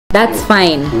That's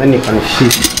fine. And then you can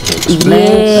shift.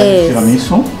 Yes.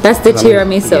 Tiramisu. That's the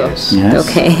tiramisu. Yes. Yes.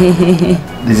 Okay.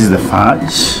 This is the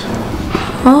fudge.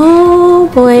 Oh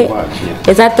boy. Yes.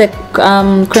 Is that the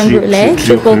creme brulee?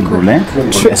 Crème Brûlée.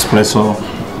 Espresso,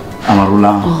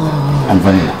 amarula, and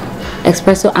vanilla.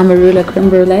 Espresso, amarula, creme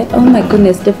brulee. Oh my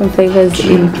goodness, different flavors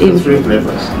in. 3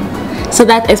 flavors. So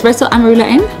that espresso, amarula,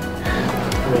 and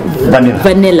Vanilla.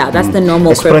 vanilla. That's the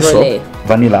normal creme Espresso, brulee.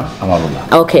 vanilla,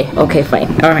 amarula. Okay, fine.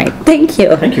 All right. Thank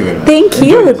you. Thank you very much. Thank Enjoy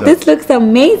you. yourself. This looks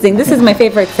amazing. This is my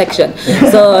favorite section.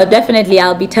 So definitely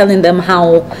I'll be telling them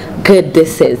how good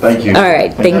this is. Thank you. All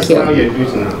right. Thank That's how you. you're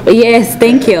using it. Yes,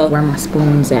 thank you. Where are my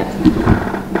spoons at?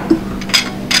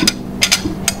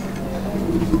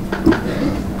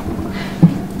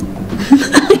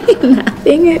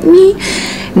 Nothing at me.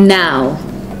 Now,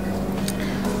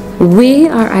 we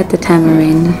are at the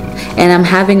Tamarind and I'm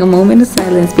having a moment of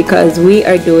silence because we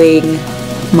are doing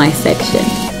my section,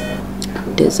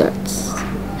 desserts.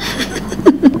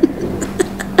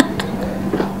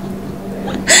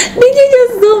 Did you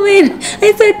just zoom in?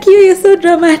 I said, Q, you're so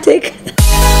dramatic.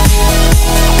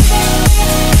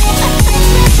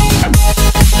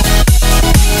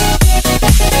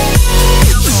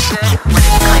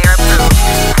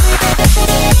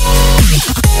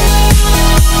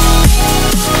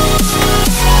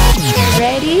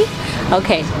 Ready?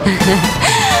 Okay.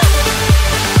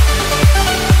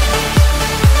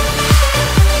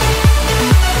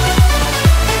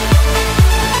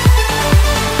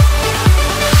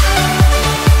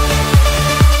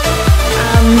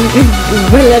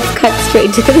 Well, let's cut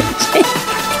straight to the chase.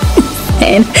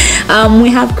 And we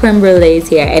have creme brulees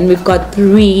here, and we've got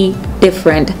 3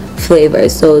 different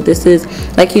flavors. So this is,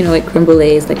 like, you know, a creme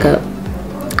brulee is like a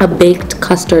baked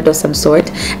custard of some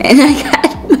sort, and I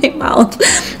got my mouth.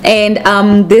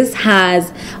 And this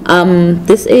has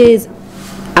this is,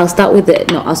 I'll start with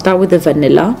the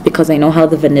vanilla because I know how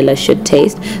the vanilla should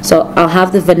taste. So I'll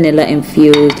have the vanilla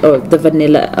infused, or the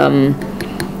vanilla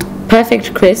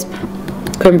perfect crisp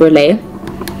creme brulee.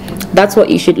 That's what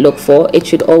you should look for. It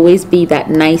should always be that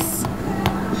nice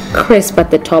crisp at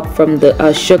the top from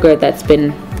the sugar that's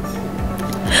been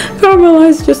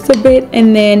caramelized just a bit,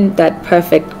 and then that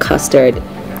perfect custard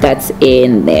that's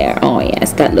in there. Oh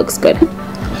yes, that looks good.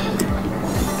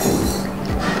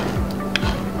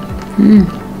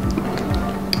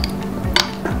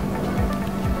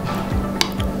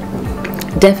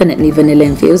 Definitely vanilla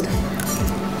infused.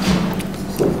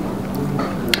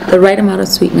 The right amount of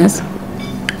sweetness.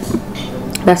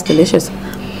 That's delicious.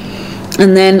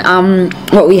 And then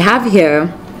what we have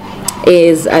here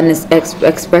is an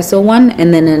espresso one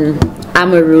and then an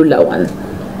amarula one.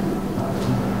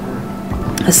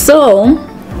 So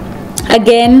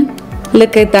again,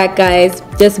 look at that, guys.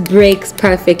 Just breaks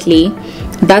perfectly.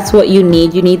 That's what you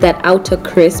need. You need that outer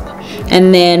crisp,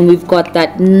 and then we've got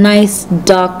that nice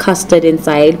dark custard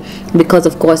inside because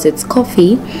of course it's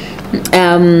coffee.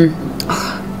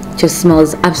 Just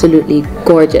smells absolutely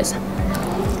gorgeous.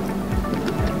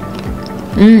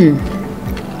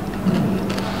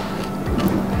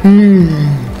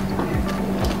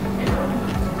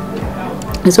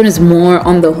 This one is more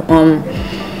on the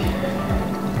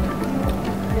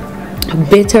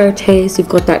bitter taste. You've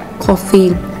got that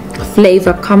coffee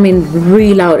flavor coming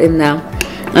real out in there,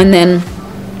 and then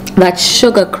that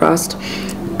sugar crust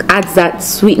adds that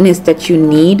sweetness that you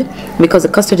need because the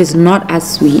custard is not as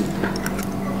sweet.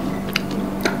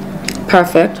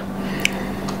 Perfect.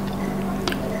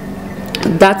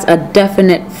 That's a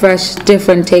definite fresh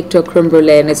different take to a creme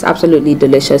brulee, and it's absolutely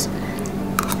delicious.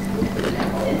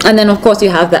 And then of course you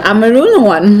have the amarula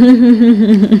one.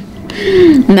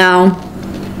 Now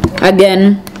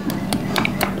again,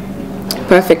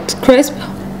 perfect crisp.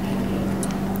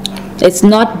 It's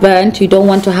not burnt. You don't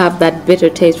want to have that bitter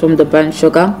taste from the burnt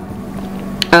sugar.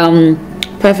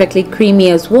 Perfectly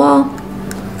creamy as well.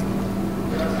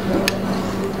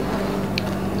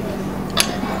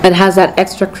 It has that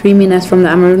extra creaminess from the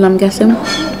amarula, I'm guessing.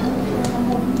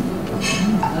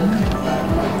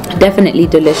 Definitely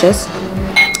delicious.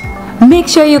 Make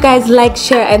sure you guys like,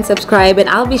 share, and subscribe, and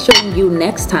I'll be showing you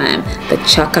next time the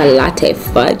chocolate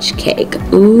fudge cake.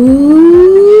 Ooh!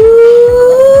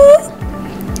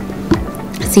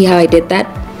 See how I did that?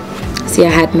 See, I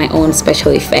had my own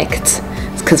special effects.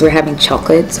 It's because we're having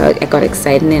chocolate, so I got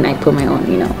excited and I put my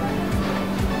own, you know.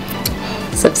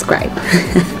 Subscribe.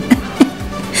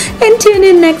 And tune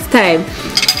in next time.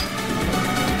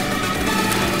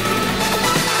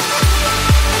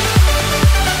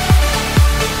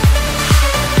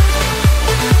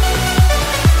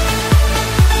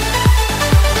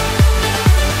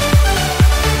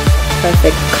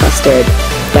 Perfect custard.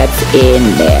 that's in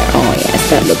there. Oh yes,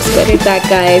 that looks good. Look at that,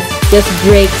 guys, just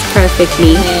breaks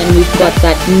perfectly, and we've got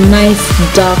that nice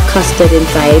dark custard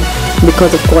inside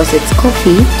because of course it's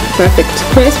coffee. Perfect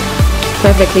crisp,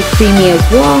 perfectly creamy as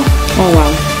well. Oh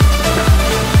wow.